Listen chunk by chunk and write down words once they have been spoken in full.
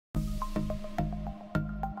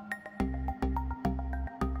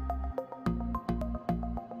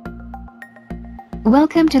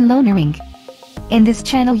Welcome to Loaner Inc. In this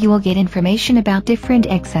channel you will get information about different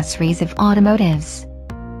accessories of automotives.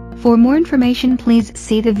 For more information please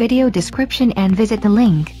see the video description and visit the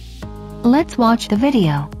link. Let's watch the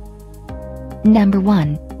video. Number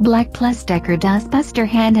 1. BLACK+DECKER Dustbuster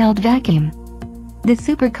Handheld Vacuum. The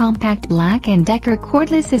super compact Black & Decker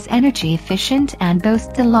cordless is energy efficient and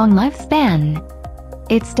boasts a long lifespan.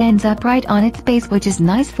 It stands upright on its base, which is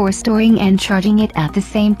nice for storing and charging it at the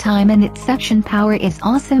same time, and its suction power is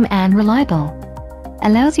awesome and reliable.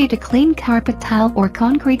 Allows you to clean carpet, tile or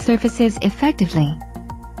concrete surfaces effectively.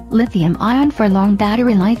 Lithium-ion for long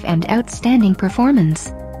battery life and outstanding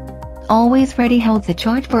performance. Always ready, holds a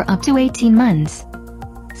charge for up to 18 months.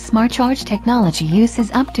 Smart charge technology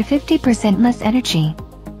uses up to 50% less energy.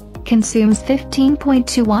 Consumes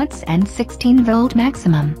 15.2 watts and 16 volt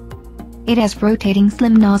maximum. It has rotating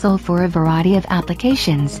slim nozzle for a variety of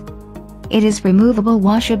applications. It is removable,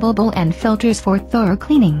 washable and filters for thorough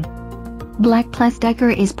cleaning.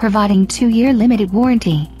 BLACK+DECKER is providing 2-year limited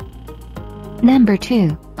warranty. Number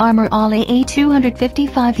 2. Armor All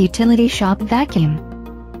AA255 Utility Shop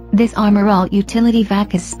Vacuum. This Armor All utility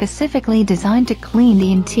vac is specifically designed to clean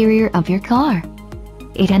the interior of your car.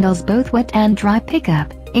 It handles both wet and dry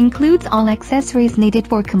pickup, includes all accessories needed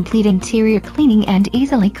for complete interior cleaning, and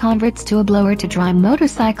easily converts to a blower to dry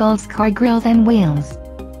motorcycles, car grills and wheels.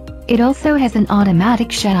 It also has an automatic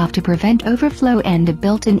shut-off to prevent overflow and a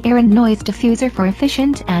built-in air and noise diffuser for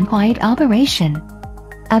efficient and quiet operation.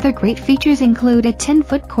 Other great features include a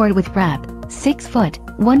 10-foot cord with wrap, 6-foot,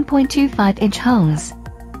 1.25-inch hose,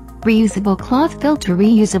 reusable cloth filter,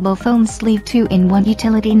 reusable foam sleeve, 2-in-1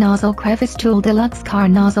 utility nozzle, crevice tool, deluxe car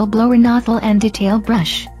nozzle, blower nozzle and detail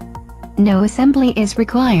brush. No assembly is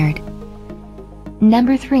required.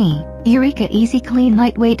 Number 3. EUREKA EasyClean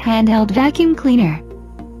Lightweight Handheld Vacuum Cleaner.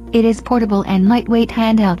 It is portable and lightweight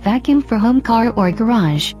handheld vacuum for home, car or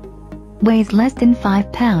garage. Weighs less than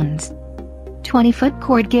 5 pounds. 20-foot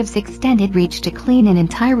cord gives extended reach to clean an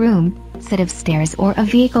entire room, set of stairs or a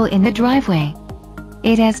vehicle in the driveway.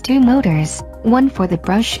 It has 2 motors, one for the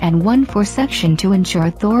brush and one for suction to ensure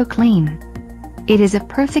thorough clean. It is a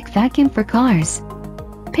perfect vacuum for cars.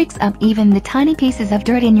 Picks up even the tiny pieces of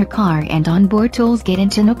dirt in your car, and onboard tools get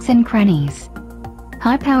into nooks and crannies.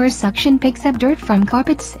 High-power suction picks up dirt from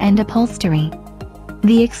carpets and upholstery.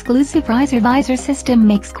 The exclusive riser-visor system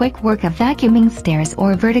makes quick work of vacuuming stairs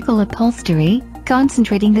or vertical upholstery,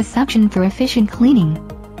 concentrating the suction for efficient cleaning.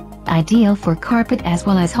 Ideal for carpet as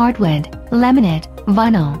well as hardwood, laminate,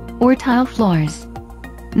 vinyl, or tile floors.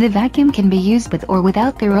 The vacuum can be used with or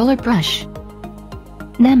without the roller brush.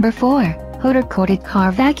 Number 4. HOTOR Corded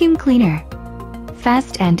Car Vacuum Cleaner.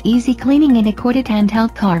 Fast and easy cleaning in a corded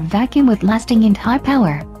handheld car vacuum with lasting and high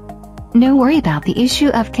power. No worry about the issue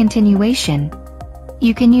of continuation.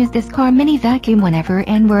 You can use this car mini vacuum whenever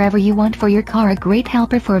and wherever you want for your car, a great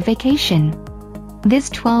helper for vacation.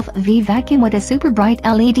 This 12V vacuum with a super bright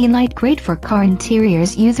LED light, great for car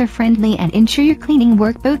interiors, user-friendly and ensure your cleaning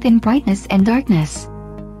work both in brightness and darkness.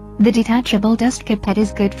 The detachable dust cappette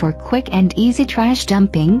is good for quick and easy trash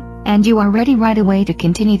dumping, and you are ready right away to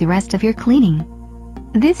continue the rest of your cleaning.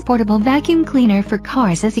 This portable vacuum cleaner for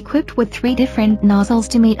cars is equipped with 3 different nozzles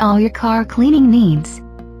to meet all your car cleaning needs.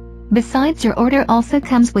 Besides, your order also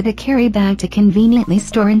comes with a carry bag to conveniently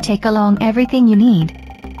store and take along everything you need.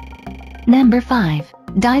 Number 5.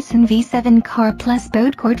 Dyson V7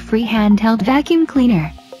 Car+Boat Cord-Free Handheld Vacuum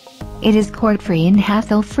Cleaner. It is cord-free and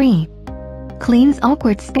hassle-free. Cleans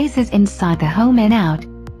awkward spaces inside the home and out.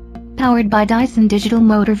 Powered by Dyson Digital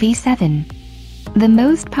Motor V7. The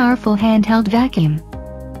most powerful handheld vacuum.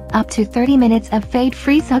 Up to 30 minutes of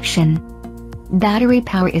fade-free suction. Battery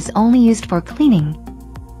power is only used for cleaning.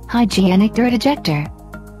 Hygienic dirt ejector.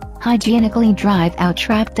 Hygienically drive out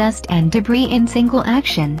trapped dust and debris in single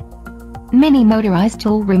action. Mini motorized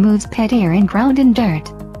tool removes pet hair and ground and dirt.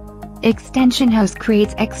 Extension hose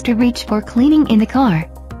creates extra reach for cleaning in the car.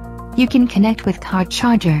 You can connect with car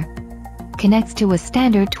charger. Connects to a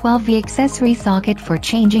standard 12V accessory socket for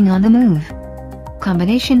changing on the move.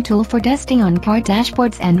 Combination tool for dusting on car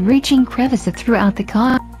dashboards and reaching crevices throughout the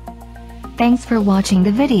car. Thanks for watching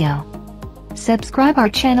the video. Subscribe our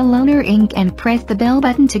channel Loaner Inc. and press the bell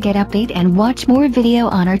button to get update and watch more video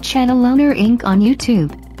on our channel Loaner Inc. on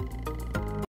YouTube.